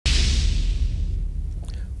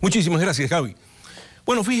Muchísimas gracias, Javi.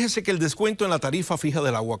 Bueno, fíjese que el descuento en la tarifa fija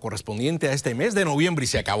del agua correspondiente a este mes de noviembre y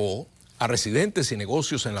se acabó a residentes y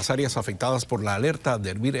negocios en las áreas afectadas por la alerta de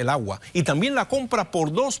hervir el agua y también la compra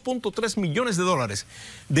por 2.3 millones de dólares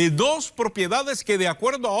de dos propiedades que de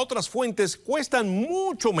acuerdo a otras fuentes cuestan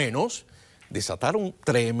mucho menos, desataron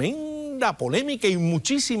tremenda polémica y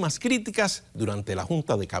muchísimas críticas durante la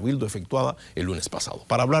Junta de Cabildo efectuada el lunes pasado.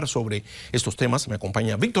 Para hablar sobre estos temas me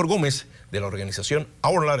acompaña Víctor Gómez de la organización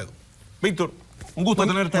Laredo. Víctor, un gusto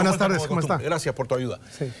tenerte. Buenas tardes, ¿cómo está? Gracias por tu ayuda.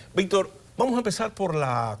 Sí. Víctor, vamos a empezar por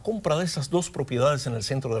la compra de esas dos propiedades en el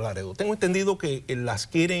centro de Laredo. Tengo entendido que las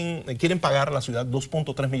quieren pagar a la ciudad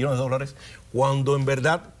 2.3 millones de dólares cuando en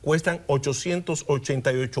verdad cuestan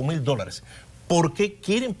 888 mil dólares. ¿Por qué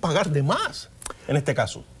quieren pagar de más en este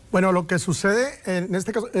caso? Bueno, lo que sucede en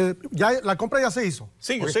este caso, ya la compra ya se hizo.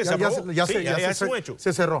 Sí, yo sé,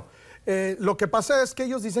 se cerró. Lo que pasa es que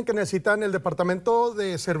ellos dicen que necesitan el departamento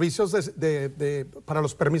de servicios para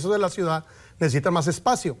los permisos de la ciudad, necesitan más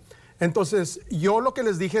espacio. Entonces, yo lo que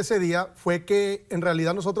les dije ese día fue que en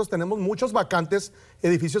realidad nosotros tenemos muchos vacantes,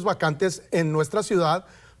 edificios vacantes en nuestra ciudad,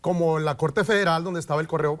 como la Corte Federal, donde estaba el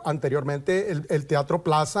correo anteriormente, el Teatro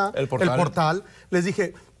Plaza, el portal. Les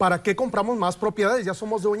dije, ¿para qué compramos más propiedades? Ya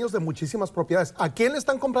somos dueños de muchísimas propiedades. ¿A quién le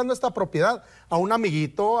están comprando esta propiedad? ¿A un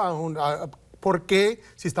amiguito? ¿Por qué,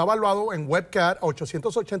 si está evaluado en Webcat a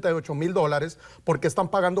 888 mil dólares, por qué están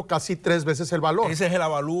pagando casi 3 veces el valor? Ese es el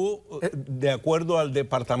avalúo de acuerdo al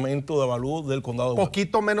departamento de avalúo del condado de Gómez.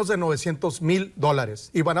 Poquito menos de 900 mil dólares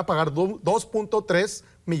y van a pagar 2.3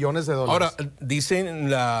 millones de dólares. Ahora,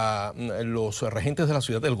 dicen los regentes de la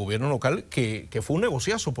ciudad, del gobierno local, que fue un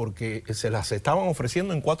negociazo porque se las estaban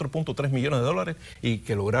ofreciendo en 4.3 millones de dólares y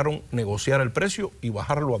que lograron negociar el precio y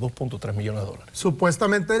bajarlo a 2.3 millones de dólares.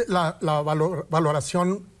 Supuestamente la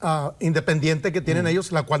valoración independiente que tienen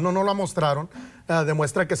ellos, la cual no nos la mostraron,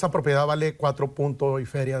 demuestra que esa propiedad vale 4 y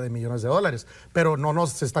feria de millones de dólares, pero no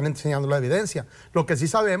nos están enseñando la evidencia. Lo que sí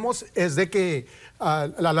sabemos es de que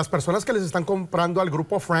las personas que les están comprando al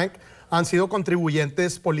grupo Frank han sido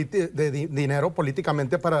contribuyentes de dinero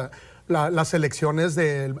políticamente para las elecciones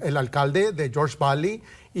del alcalde de George Valley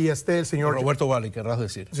y el señor... Roberto Valley, querrás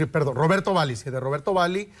decir. Sí, perdón, Roberto Valley, sí, de Roberto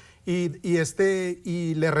Valley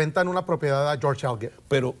y le rentan una propiedad a George Elgin.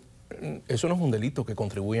 Pero eso no es un delito que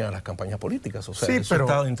contribuya a las campañas políticas, o sea, sí, eso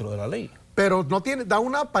está dentro de la ley. Pero no da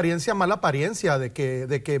una mala apariencia de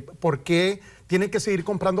que por qué tienen que seguir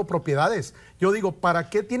comprando propiedades. Yo digo, ¿para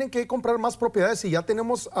qué tienen que comprar más propiedades si ya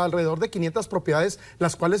tenemos alrededor de 500 propiedades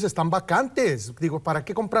las cuales están vacantes? Digo, ¿para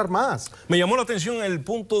qué comprar más? Me llamó la atención el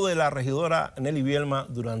punto de la regidora Nelly Bielma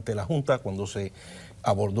durante la Junta cuando se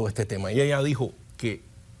abordó este tema. Y ella dijo que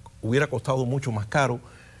hubiera costado mucho más caro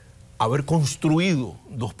haber construido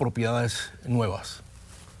dos propiedades nuevas.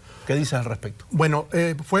 ¿Qué dices al respecto? Bueno,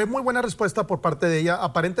 fue muy buena respuesta por parte de ella.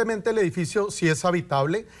 Aparentemente el edificio sí es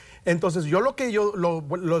habitable. Entonces yo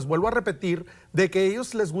los vuelvo a repetir, de que a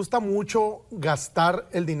ellos les gusta mucho gastar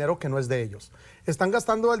el dinero que no es de ellos. Están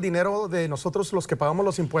gastando el dinero de nosotros los que pagamos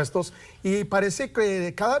los impuestos y parece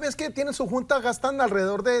que cada vez que tienen su junta gastan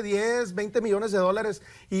alrededor de 10, 20 millones de dólares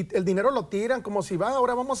y el dinero lo tiran como si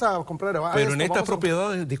ahora vamos a comprar. Pero en estas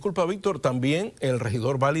propiedades, disculpa Víctor, también el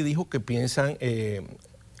regidor Valley dijo que piensan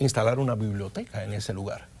instalar una biblioteca en ese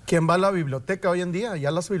lugar. ¿Quién va a la biblioteca hoy en día?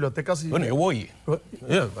 Ya las bibliotecas... Bueno, yo voy.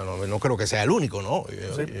 Bueno, no creo que sea el único, ¿no?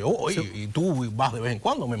 Yo voy y tú vas de vez en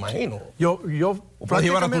cuando, me imagino. Puedes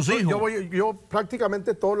llevar a tus hijos. Yo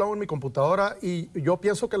prácticamente todo lo hago en mi computadora y yo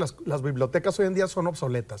pienso que las bibliotecas hoy en día son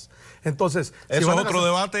obsoletas. Entonces... Eso es otro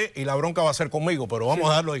debate y la bronca va a ser conmigo, pero vamos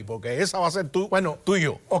a darlo ahí, porque esa va a ser tú y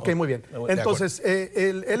yo. Ok, muy bien. Entonces,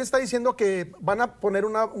 él está diciendo que van a poner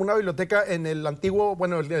una biblioteca en el antiguo,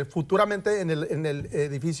 futuramente en el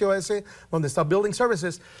edificio ese donde está Building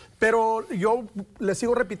Services, pero yo le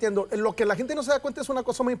sigo repitiendo, lo que la gente no se da cuenta es una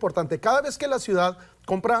cosa muy importante. Cada vez que la ciudad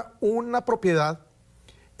compra una propiedad,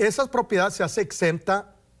 esa propiedad se hace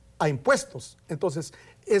exenta a impuestos. Entonces,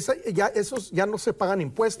 esos ya no se pagan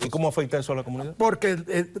impuestos. ¿Y cómo afecta eso a la comunidad?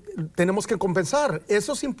 Porque tenemos que compensar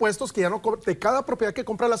esos impuestos que ya no de cada propiedad que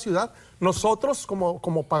compra la ciudad. Nosotros,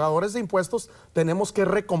 como pagadores de impuestos, tenemos que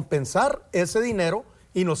recompensar ese dinero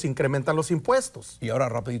y nos incrementan los impuestos. Y ahora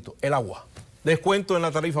rapidito, el agua. Descuento en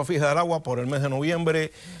la tarifa fija del agua por el mes de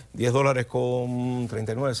noviembre $10 con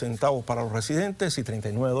 39 centavos para los residentes y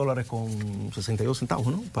 $39 con 62 centavos,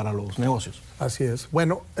 ¿no?, para los negocios. Así es.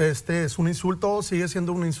 Bueno, este es un insulto, sigue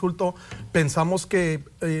siendo un insulto. Pensamos que,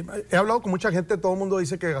 he hablado con mucha gente, todo el mundo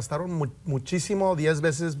dice que gastaron muchísimo, 10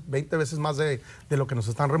 veces, 20 veces más de lo que nos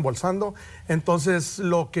están reembolsando. Entonces,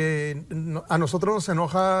 lo que a nosotros nos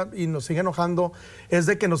enoja y nos sigue enojando es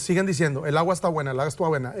de que nos siguen diciendo, el agua está buena, el agua está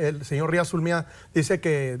buena. El señor Ríaz Zulmía dice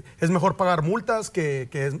que es mejor pagar multas que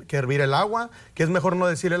hervir el agua, que es mejor no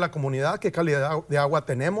decirle a la comunidad qué calidad de agua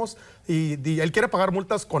tenemos, y él quiere pagar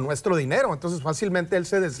multas con nuestro dinero, entonces fácilmente él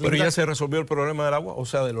se deslinda. ¿Pero ya se resolvió el problema del agua? O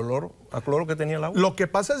sea, del olor a cloro que tenía el agua. Lo que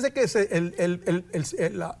pasa es de que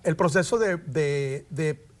el proceso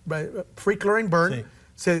de free chlorine burn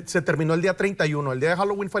se terminó el día 31, el día de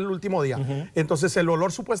Halloween fue el último día. Entonces el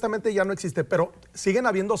olor supuestamente ya no existe, pero siguen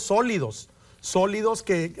habiendo sólidos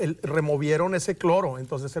que removieron ese cloro.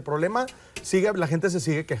 Entonces el problema sigue, la gente se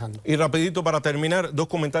sigue quejando. Y rapidito para terminar, 2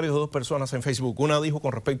 comentarios de 2 personas en Facebook. Una dijo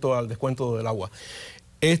con respecto al descuento del agua: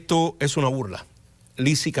 esto es una burla.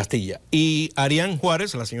 Lizzy Castilla. Y Arián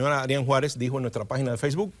Juárez, la señora Arián Juárez, dijo en nuestra página de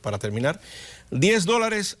Facebook, para terminar,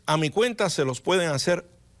 $10 a mi cuenta se los pueden hacer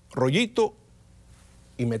rollito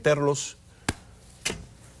y meterlos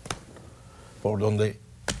por donde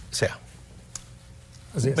sea.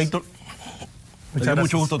 Así es. Víctor, me da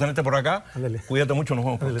mucho gusto tenerte por acá. Ándale. Cuídate mucho, nos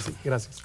vemos. Ándale, sí, gracias.